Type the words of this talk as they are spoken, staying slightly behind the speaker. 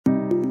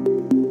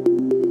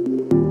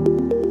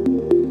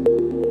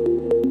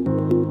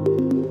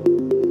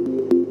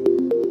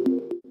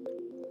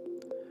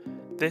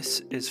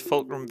This is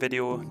Fulcrum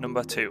video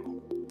number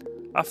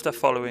 2. After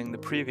following the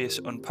previous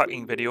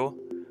unpacking video,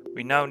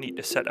 we now need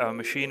to set our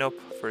machine up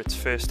for its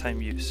first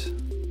time use.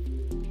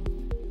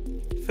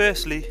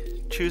 Firstly,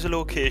 choose a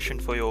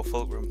location for your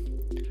Fulcrum.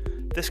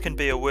 This can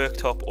be a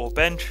worktop or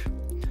bench.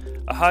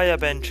 A higher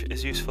bench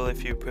is useful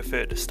if you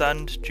prefer to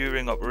stand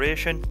during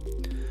operation.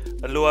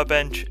 A lower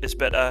bench is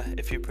better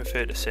if you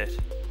prefer to sit.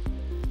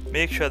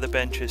 Make sure the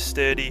bench is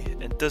sturdy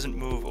and doesn't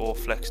move or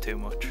flex too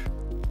much.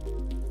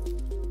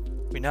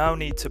 We now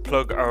need to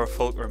plug our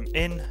Fulcrum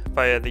in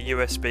via the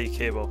USB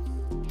cable.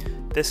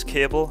 This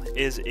cable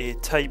is a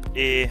Type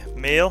A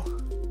male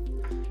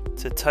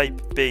to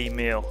Type B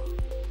male.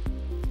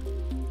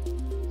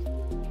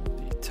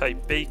 The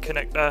Type B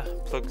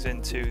connector plugs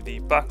into the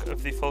back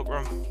of the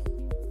Fulcrum.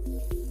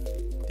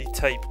 The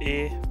Type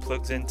A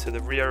plugs into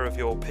the rear of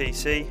your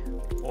PC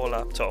or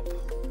laptop.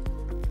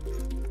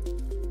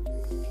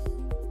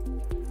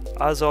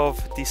 As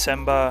of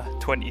December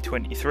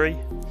 2023,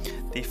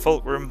 the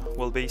Fulcrum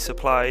will be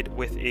supplied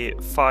with a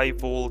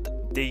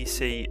 5V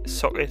DC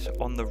socket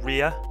on the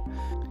rear.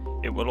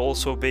 It will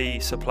also be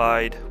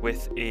supplied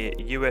with a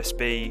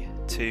USB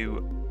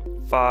to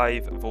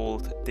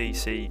 5V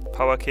DC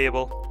power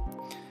cable.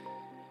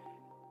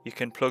 You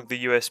can plug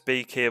the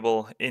USB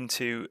cable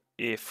into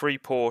a free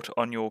port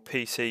on your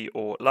PC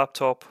or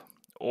laptop,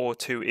 or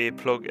to a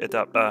plug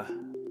adapter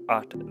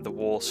at the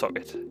wall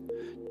socket.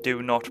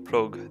 Do not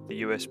plug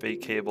the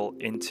USB cable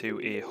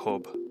into a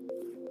hub.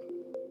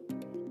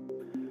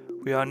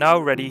 We are now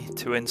ready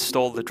to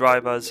install the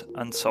drivers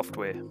and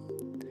software.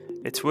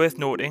 It's worth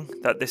noting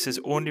that this is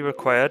only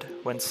required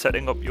when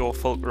setting up your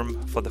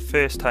Fulcrum for the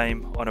first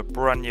time on a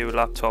brand new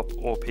laptop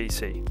or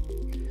PC.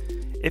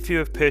 If you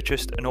have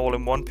purchased an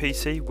all-in-one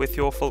PC with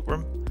your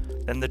Fulcrum,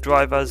 then the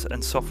drivers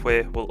and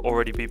software will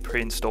already be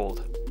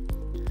pre-installed.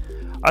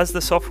 As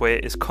the software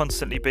is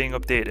constantly being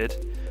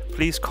updated,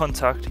 please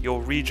contact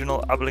your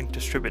regional Abalink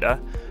distributor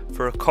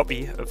for a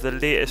copy of the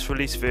latest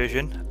release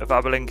version of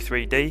Abalink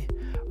 3D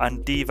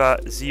and Diva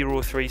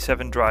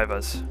 037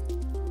 drivers.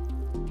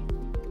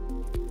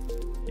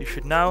 You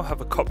should now have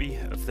a copy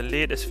of the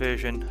latest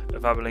version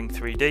of Abalink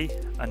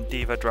 3D and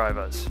Diva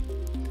drivers.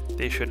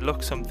 They should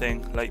look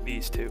something like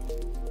these two.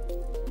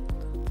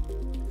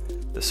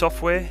 The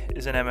software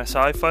is an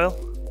MSI file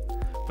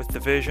with the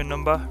version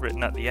number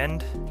written at the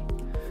end.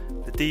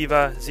 The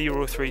Diva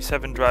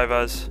 037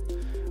 drivers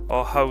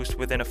are housed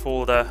within a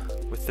folder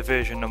with the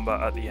version number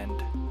at the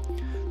end.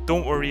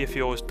 Don't worry if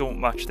yours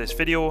don't match this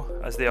video,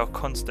 as they are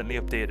constantly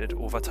updated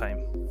over time.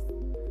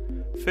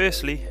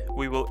 Firstly,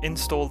 we will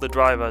install the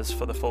drivers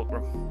for the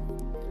Fulcrum.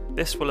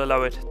 This will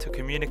allow it to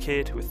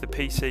communicate with the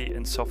PC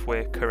and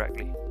software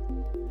correctly.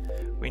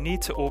 We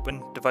need to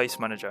open Device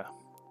Manager.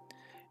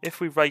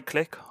 If we right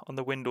click on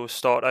the Windows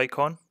Start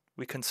icon,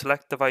 we can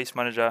select Device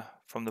Manager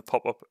from the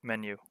pop-up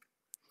menu.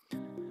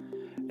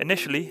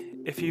 Initially,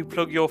 if you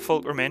plug your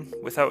Fulcrum in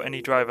without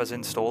any drivers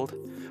installed,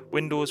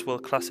 Windows will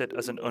class it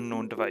as an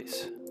unknown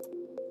device.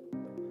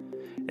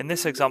 In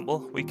this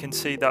example, we can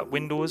see that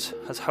Windows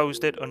has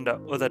housed it under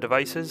Other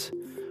Devices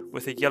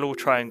with a yellow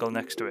triangle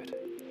next to it.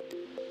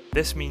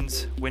 This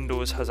means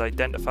Windows has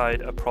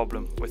identified a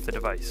problem with the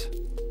device.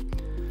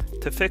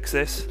 To fix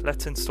this,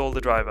 let's install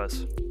the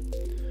drivers.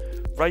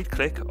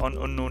 Right-click on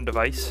Unknown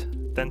Device,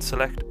 then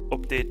select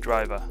Update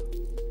Driver.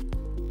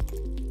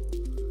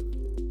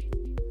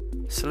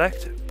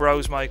 Select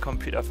Browse My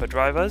Computer for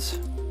drivers.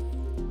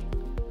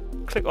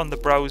 Click on the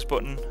Browse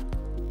button.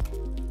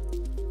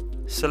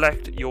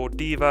 Select your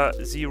Diva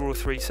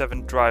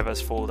 037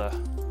 drivers folder.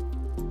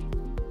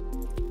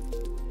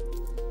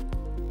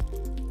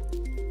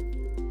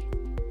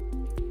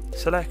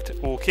 Select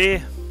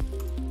OK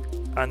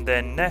and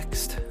then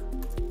Next.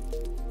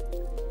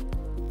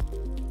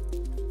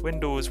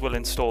 Windows will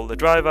install the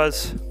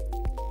drivers.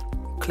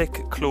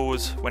 Click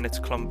Close when it's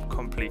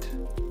complete.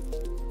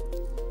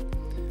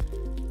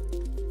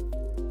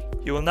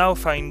 You will now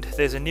find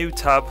there's a new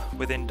tab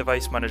within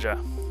Device Manager.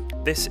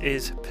 This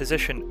is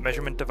Position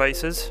Measurement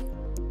Devices.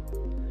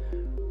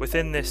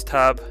 Within this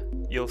tab,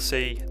 you'll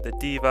see the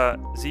Diva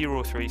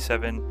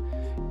 037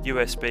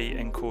 USB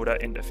encoder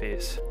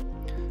interface.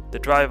 The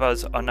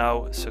drivers are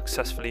now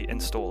successfully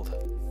installed.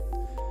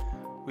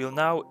 We'll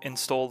now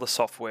install the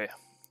software.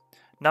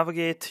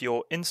 Navigate to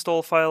your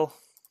install file.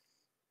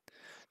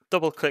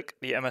 Double-click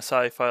the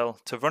MSI file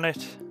to run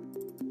it.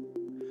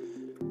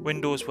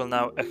 Windows will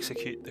now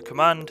execute the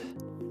command.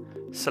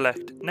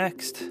 Select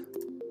Next,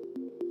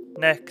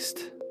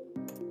 Next,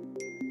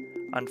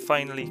 and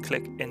finally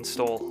click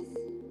Install.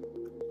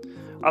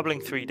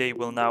 Abalink 3D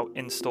will now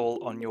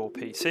install on your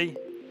PC.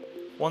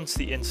 Once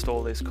the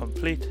install is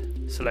complete,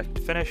 select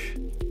Finish.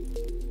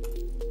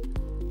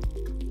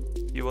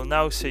 You will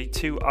now see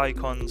two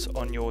icons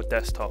on your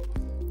desktop.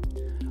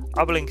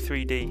 Abalink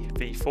 3D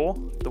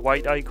V4, the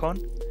white icon,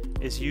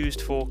 is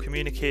used for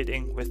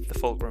communicating with the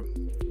Fulcrum.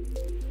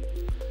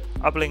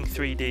 Abalink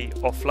 3D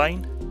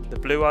Offline, the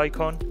blue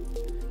icon,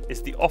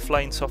 is the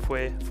offline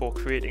software for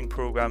creating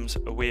programs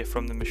away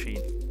from the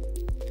machine.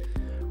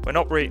 When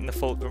operating the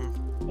Fulcrum,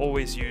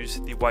 always use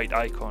the white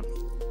icon.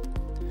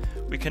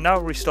 We can now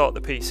restart the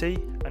PC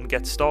and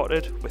get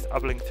started with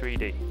Abilink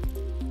 3D.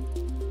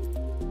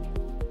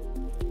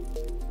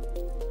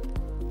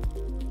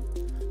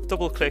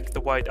 Double click the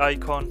white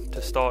icon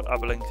to start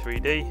Abilink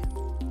 3D.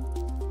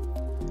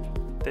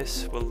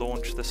 This will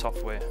launch the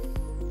software.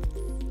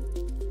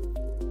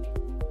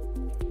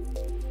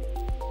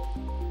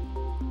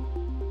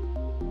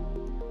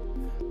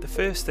 The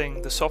first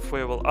thing the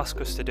software will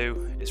ask us to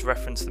do is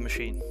reference the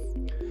machine.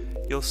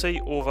 You'll see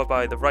over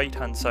by the right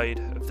hand side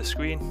of the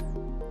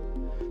screen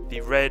the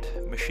red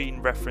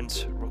machine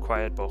reference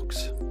required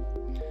box.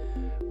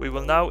 We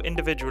will now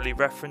individually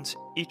reference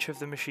each of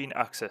the machine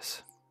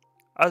axes.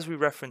 As we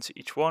reference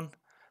each one,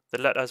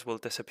 the letters will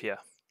disappear.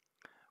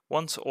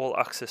 Once all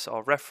axes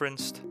are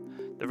referenced,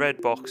 the red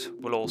box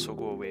will also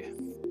go away.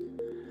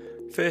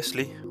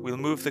 Firstly, we'll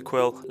move the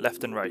quill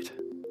left and right.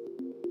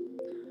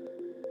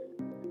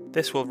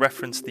 This will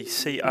reference the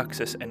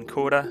C-axis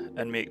encoder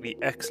and make the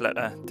X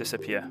letter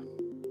disappear.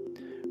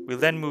 We'll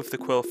then move the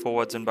quill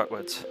forwards and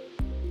backwards.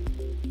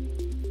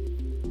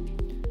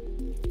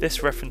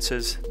 This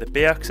references the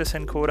B-axis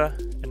encoder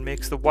and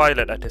makes the Y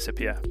letter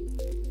disappear.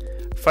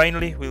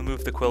 Finally, we'll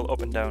move the quill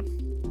up and down.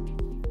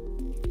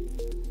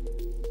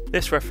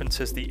 This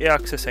references the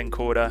A-axis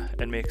encoder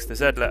and makes the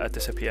Z letter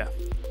disappear.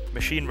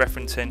 Machine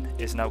referencing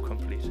is now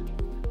complete.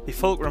 The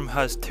Fulcrum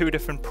has two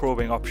different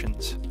probing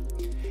options.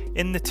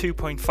 In the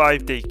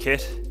 2.5D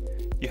kit,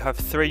 you have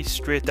 3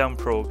 straight down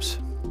probes.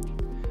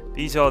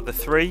 These are the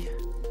 3,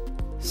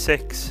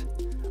 6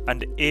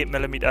 and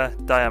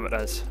 8mm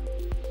diameters.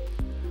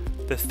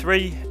 The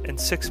 3 and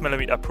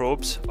 6mm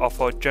probes are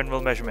for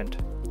general measurement.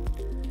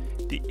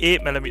 The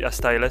 8mm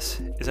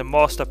stylus is a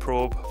master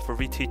probe for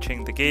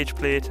reteaching the gauge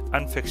plate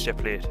and fixture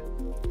plate.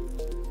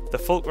 The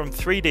Fulcrum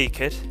 3D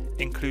kit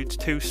includes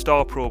 2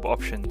 star probe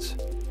options.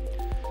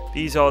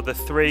 These are the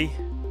 3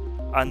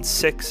 and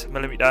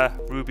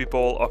 6mm ruby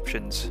ball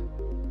options.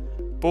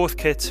 Both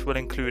kits will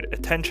include a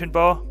tension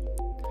bar.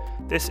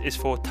 This is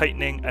for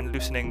tightening and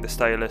loosening the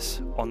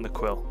stylus on the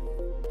quill.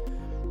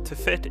 To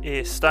fit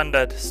a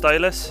standard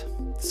stylus,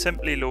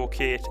 simply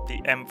locate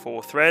the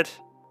M4 thread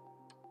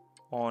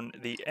on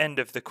the end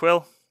of the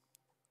quill.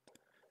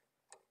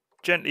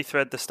 Gently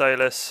thread the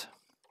stylus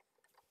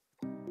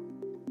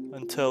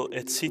until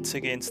it seats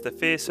against the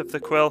face of the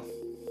quill,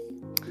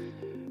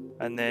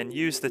 and then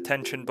use the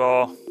tension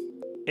bar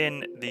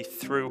in the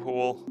through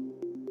hole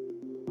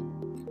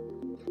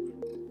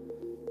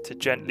to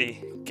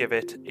gently give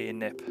it a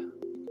nip.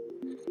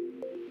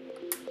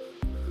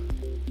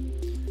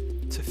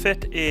 To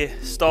fit a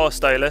star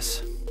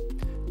stylus,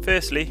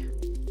 firstly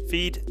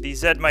feed the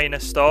Z-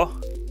 star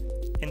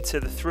into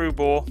the through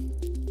bore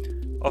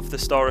of the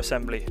star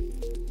assembly.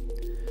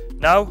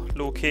 Now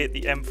locate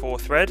the M4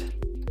 thread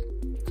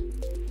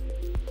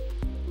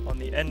on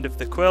the end of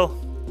the quill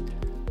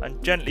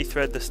and gently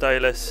thread the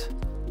stylus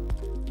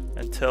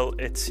until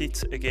it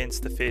seats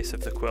against the face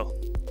of the quill.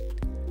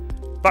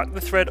 Back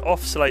the thread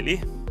off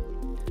slightly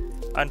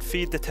and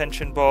feed the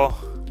tension bar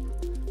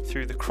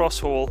through the cross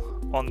hole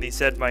on the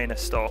Z-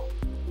 star.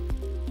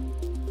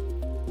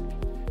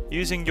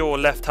 Using your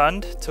left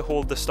hand to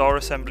hold the star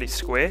assembly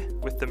square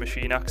with the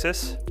machine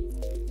axis.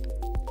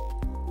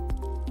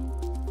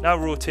 Now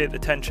rotate the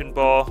tension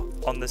bar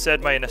on the Z-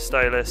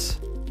 stylus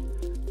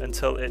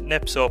until it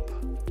nips up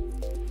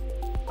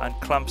and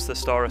clamps the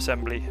star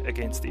assembly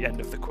against the end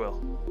of the quill.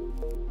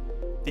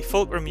 The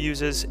Fulcrum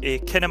uses a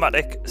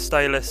kinematic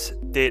stylus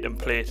datum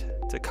plate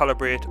to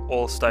calibrate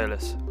all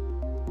stylus.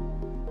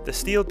 The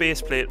steel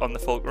base plate on the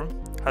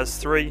Fulcrum has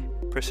 3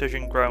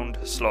 precision ground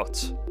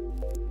slots.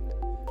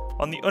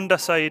 On the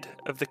underside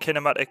of the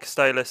kinematic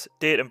stylus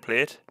datum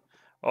plate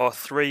are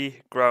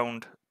 3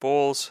 ground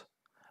balls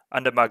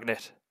and a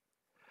magnet.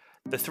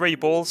 The 3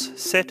 balls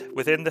sit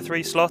within the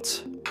 3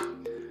 slots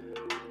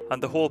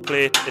and the whole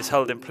plate is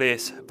held in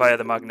place via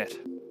the magnet.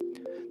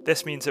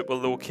 This means it will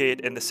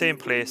locate in the same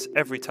place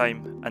every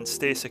time and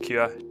stay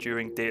secure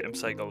during datum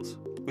cycles.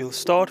 We'll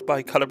start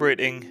by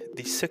calibrating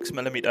the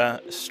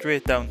 6mm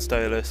straight down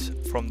stylus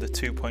from the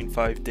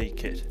 2.5D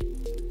kit.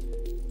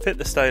 Fit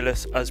the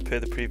stylus as per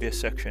the previous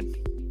section.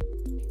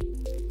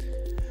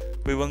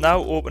 We will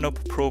now open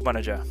up Probe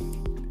Manager.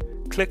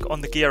 Click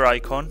on the gear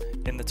icon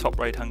in the top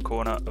right hand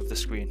corner of the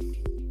screen.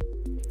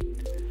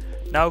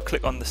 Now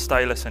click on the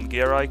stylus and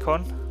gear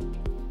icon.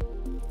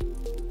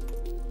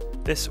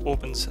 This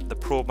opens the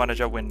Probe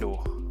Manager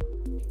window.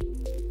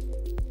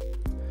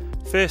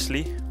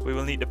 Firstly, we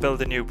will need to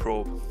build a new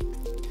probe.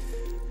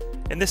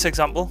 In this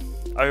example,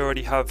 I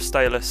already have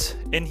stylus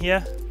in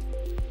here.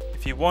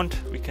 If you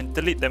want, we can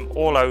delete them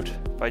all out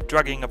by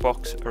dragging a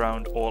box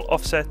around all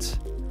offsets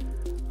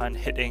and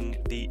hitting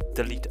the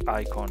delete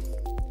icon.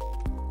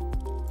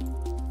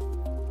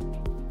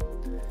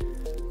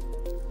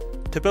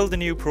 To build a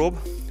new probe,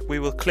 we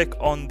will click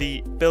on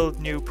the Build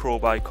New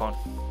Probe icon.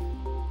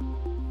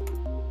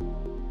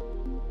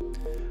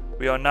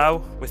 We are now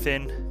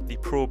within the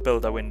Probe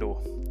Builder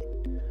window.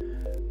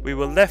 We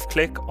will left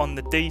click on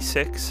the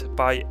D6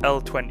 by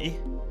L20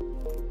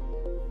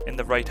 in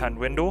the right hand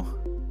window,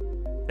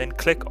 then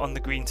click on the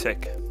green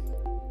tick.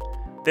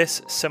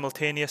 This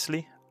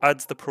simultaneously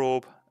adds the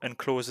probe and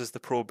closes the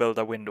probe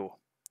builder window.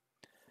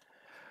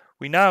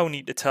 We now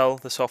need to tell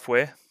the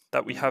software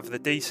that we have the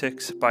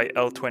D6 by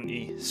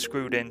L20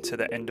 screwed into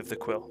the end of the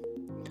quill.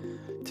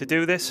 To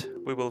do this,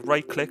 we will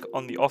right click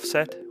on the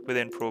offset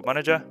within Probe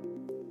Manager.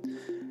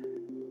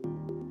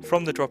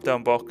 From the drop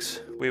down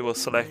box, we will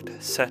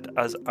select Set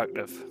as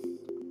Active.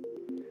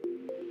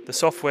 The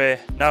software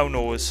now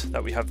knows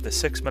that we have the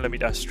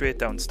 6mm straight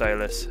down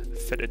stylus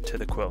fitted to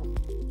the quill.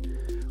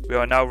 We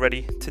are now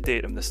ready to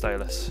datum the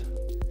stylus.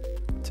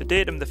 To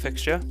datum the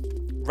fixture,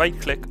 right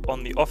click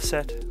on the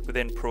offset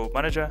within Probe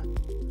Manager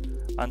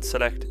and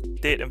select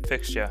Datum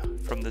Fixture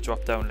from the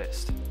drop down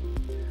list.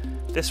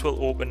 This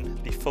will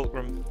open the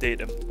Fulcrum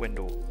datum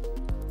window.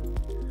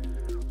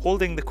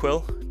 Holding the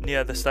quill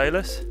near the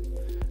stylus,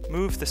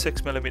 move the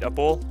 6mm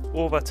ball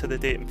over to the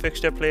datum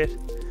fixture plate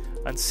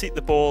and seat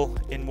the ball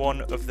in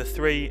one of the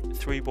three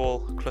 3-ball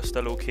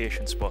cluster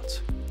location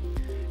spots.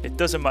 It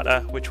doesn't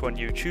matter which one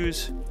you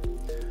choose.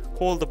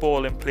 Hold the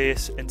ball in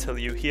place until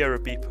you hear a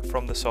beep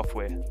from the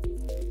software.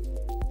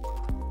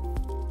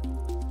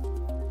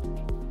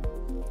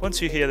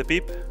 Once you hear the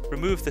beep,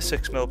 remove the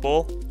 6mm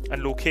ball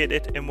and locate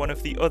it in one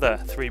of the other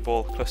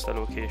 3-ball cluster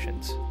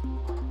locations.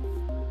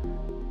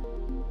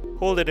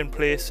 Hold it in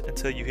place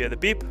until you hear the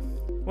beep.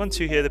 Once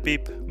you hear the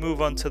beep,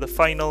 move on to the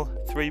final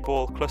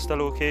 3-ball cluster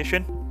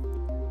location.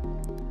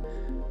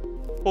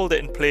 Hold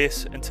it in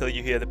place until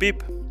you hear the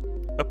beep.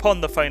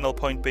 Upon the final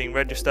point being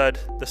registered,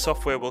 the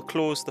software will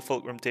close the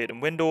Fulcrum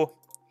datum window.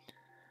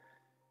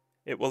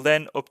 It will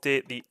then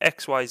update the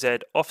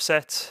XYZ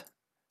offsets,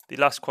 the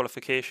last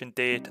qualification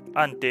date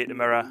and datum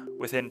error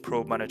within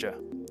Probe Manager.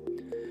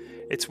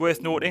 It's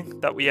worth noting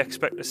that we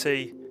expect to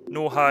see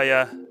no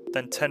higher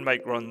than 10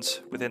 microns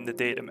within the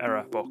datum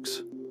error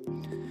box.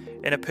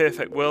 In a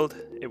perfect world,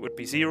 it would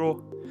be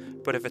 0,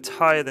 but if it's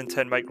higher than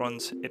 10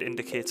 microns, it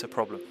indicates a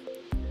problem.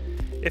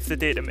 If the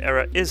datum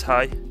error is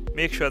high,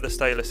 make sure the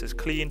stylus is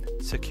clean,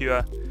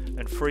 secure,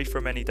 and free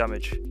from any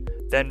damage.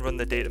 Then run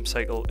the datum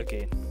cycle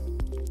again.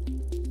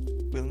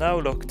 We'll now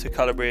look to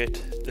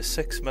calibrate the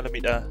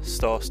 6mm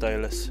star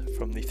stylus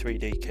from the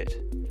 3D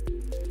kit.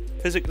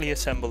 Physically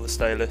assemble the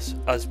stylus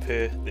as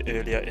per the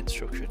earlier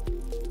instruction.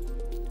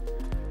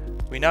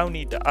 We now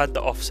need to add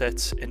the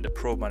offsets into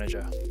Probe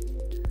Manager.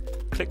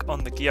 Click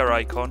on the gear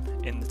icon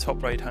in the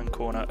top right hand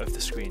corner of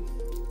the screen.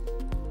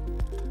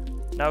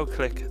 Now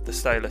click the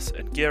stylus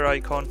and gear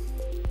icon.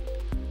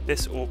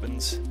 This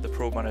opens the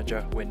Probe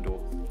Manager window.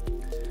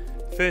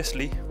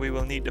 Firstly, we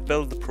will need to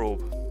build the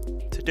probe.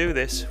 To do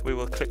this, we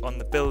will click on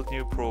the Build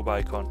New Probe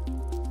icon.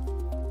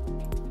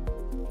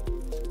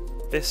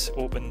 This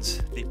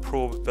opens the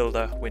Probe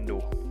Builder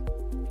window.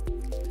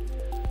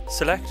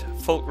 Select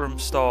Fulcrum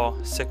Star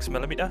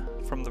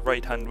 6mm from the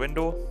right hand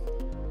window.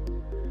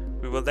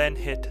 We will then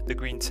hit the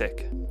green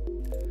tick.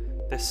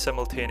 This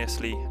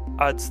simultaneously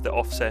adds the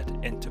offset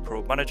into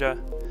Probe Manager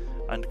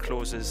and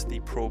closes the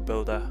Probe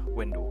Builder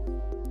window.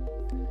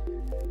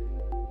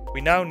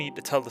 We now need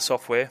to tell the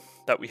software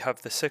that we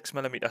have the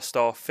 6mm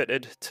star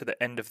fitted to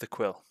the end of the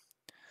quill.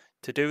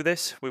 To do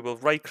this, we will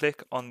right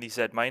click on the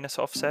Z-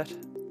 offset.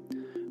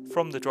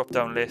 From the drop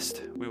down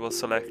list, we will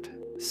select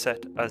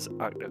Set as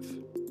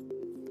Active.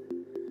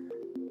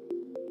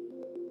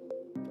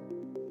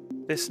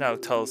 This now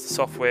tells the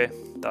software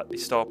that the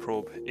star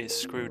probe is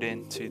screwed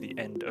into the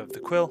end of the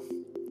quill.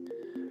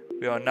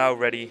 We are now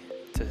ready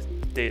to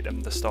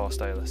datum the star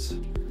stylus.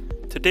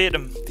 To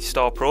datum the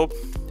star probe,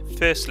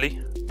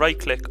 firstly, right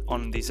click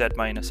on the Z-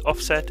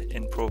 offset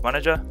in Probe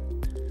Manager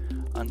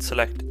and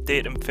select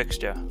Datum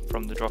Fixture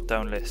from the drop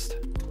down list.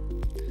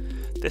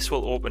 This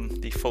will open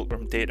the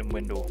Fulcrum datum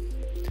window.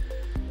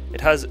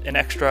 It has an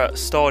extra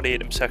star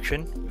datum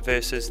section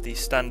versus the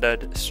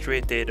standard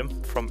straight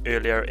datum from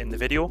earlier in the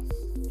video.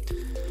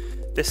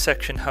 This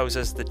section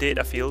houses the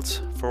data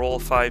fields for all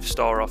 5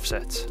 star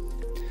offsets.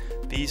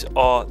 These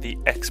are the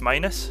X-,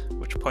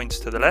 which points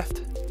to the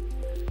left,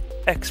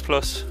 X+,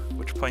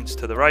 which points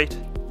to the right,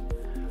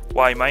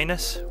 Y-,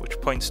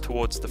 which points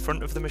towards the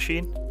front of the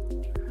machine,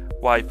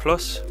 Y+,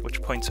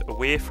 which points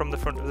away from the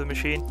front of the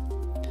machine,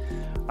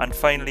 and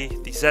finally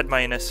the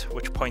Z-,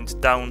 which points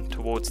down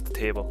towards the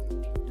table.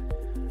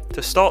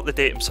 To start the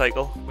datum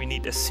cycle, we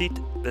need to seat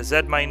the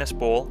Z-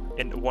 ball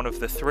into one of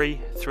the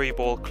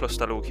 3-ball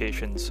cluster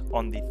locations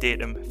on the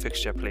datum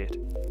fixture plate.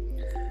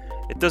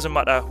 It doesn't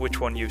matter which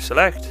one you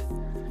select,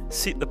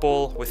 seat the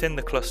ball within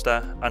the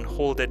cluster and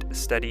hold it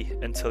steady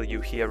until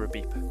you hear a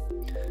beep.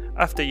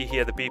 After you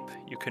hear the beep,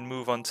 you can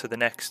move on to the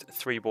next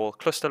 3-ball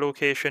cluster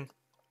location,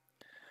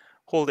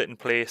 hold it in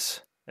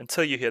place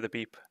until you hear the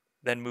beep,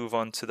 then move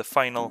on to the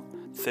final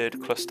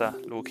 3rd cluster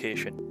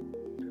location.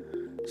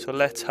 So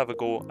let's have a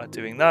go at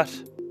doing that.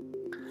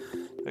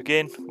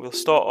 Again, we'll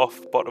start off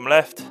bottom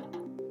left,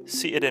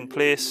 seat it in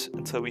place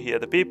until we hear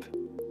the beep,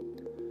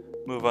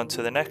 move on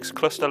to the next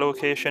cluster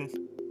location,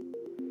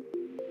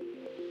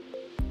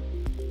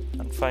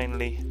 and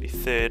finally the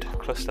 3rd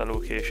cluster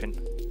location.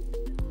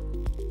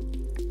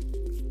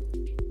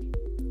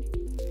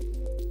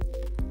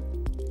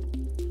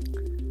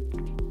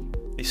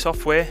 The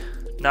software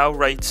now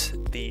write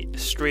the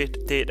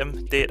straight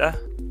datum data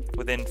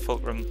within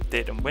Fulcrum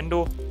datum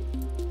window,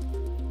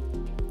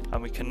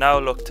 and we can now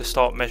look to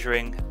start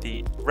measuring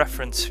the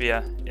reference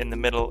sphere in the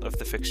middle of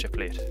the fixture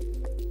plate.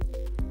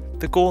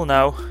 The goal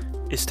now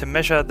is to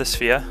measure the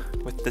sphere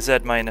with the Z-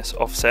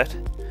 offset,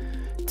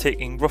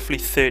 taking roughly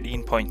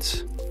 13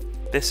 points.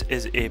 This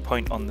is a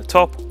point on the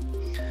top,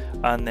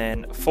 and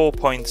then 4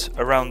 points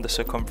around the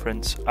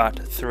circumference at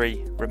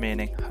 3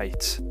 remaining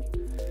heights.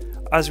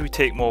 As we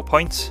take more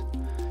points,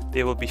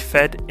 they will be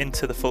fed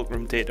into the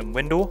Fulcrum datum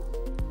window,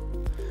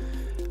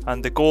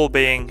 and the goal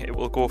being it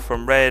will go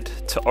from red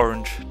to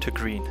orange to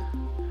green.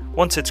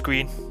 Once it's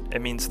green,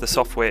 it means the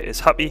software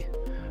is happy.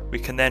 We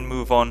can then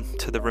move on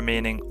to the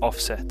remaining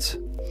offsets.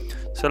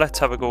 So let's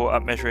have a go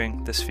at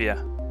measuring the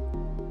sphere.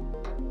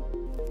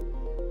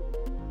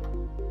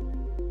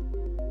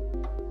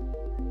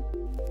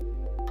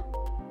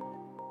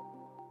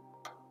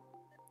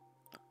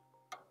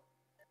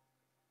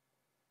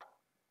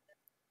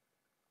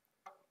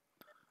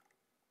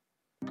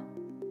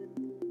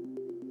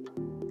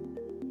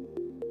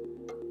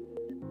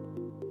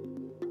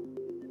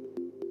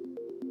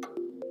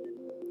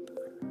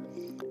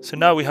 So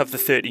now we have the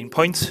 13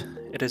 points.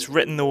 It has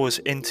written those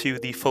into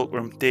the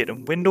Fulcrum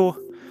datum window,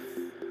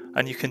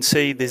 and you can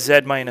see the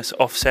Z-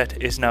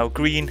 offset is now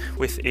green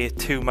with a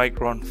 2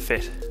 micron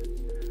fit.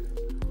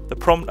 The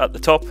prompt at the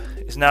top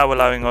is now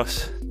allowing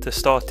us to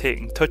start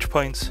taking touch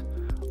points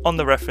on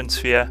the reference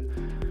sphere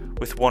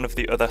with one of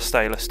the other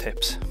Stylus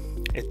tips.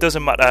 It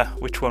doesn't matter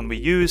which one we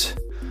use,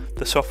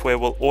 the software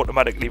will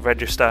automatically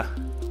register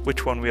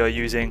which one we are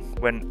using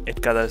when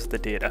it gathers the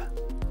data.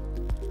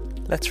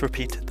 Let's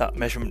repeat that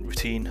measurement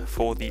routine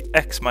for the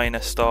X-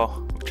 star,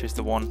 which is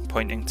the one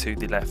pointing to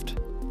the left.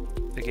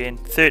 Again,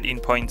 13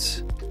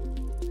 points,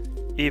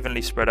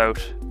 evenly spread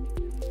out.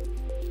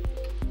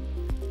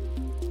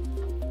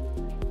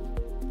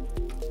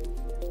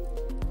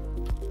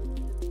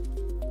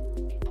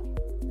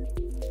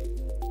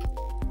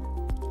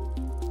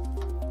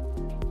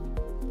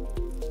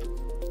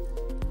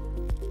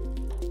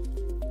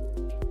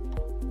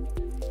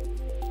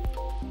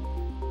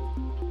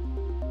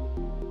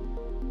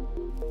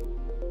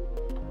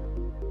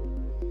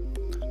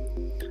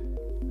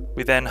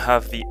 We then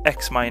have the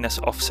X-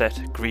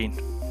 offset green.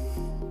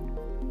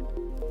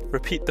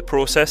 Repeat the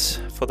process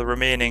for the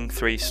remaining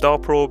 3 star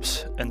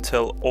probes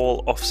until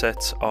all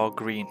offsets are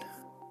green.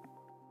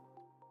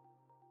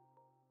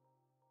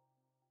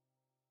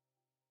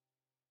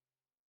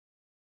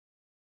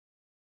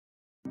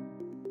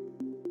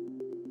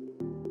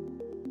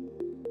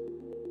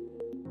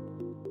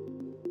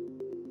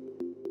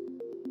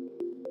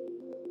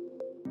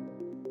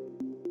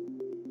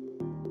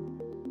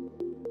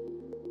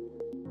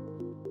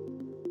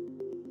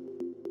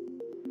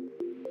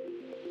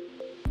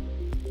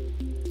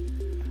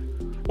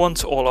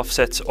 Once all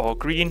offsets are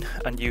green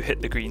and you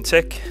hit the green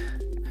tick,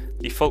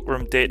 the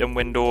Fulcrum datum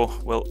window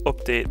will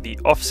update the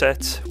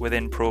offsets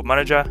within Probe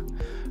Manager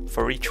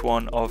for each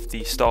one of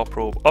the star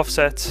probe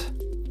offsets.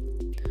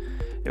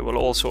 It will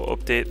also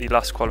update the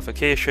last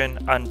qualification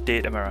and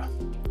datum error.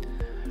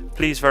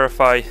 Please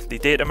verify the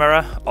datum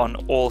error on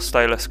all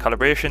Stylus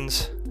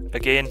calibrations.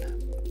 Again,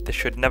 this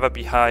should never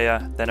be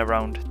higher than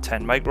around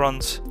 10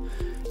 microns.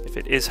 If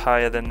it is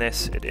higher than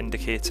this, it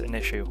indicates an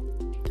issue.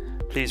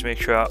 Please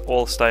make sure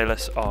all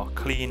Stylus are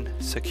clean,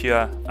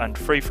 secure and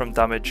free from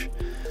damage,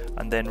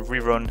 and then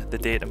rerun the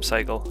datum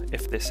cycle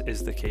if this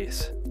is the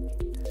case.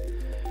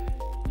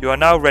 You are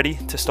now ready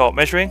to start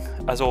measuring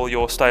as all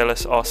your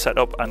Stylus are set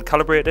up and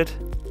calibrated.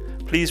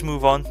 Please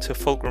move on to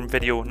Fulcrum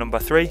video number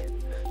 3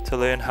 to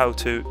learn how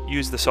to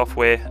use the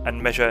software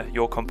and measure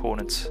your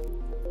components.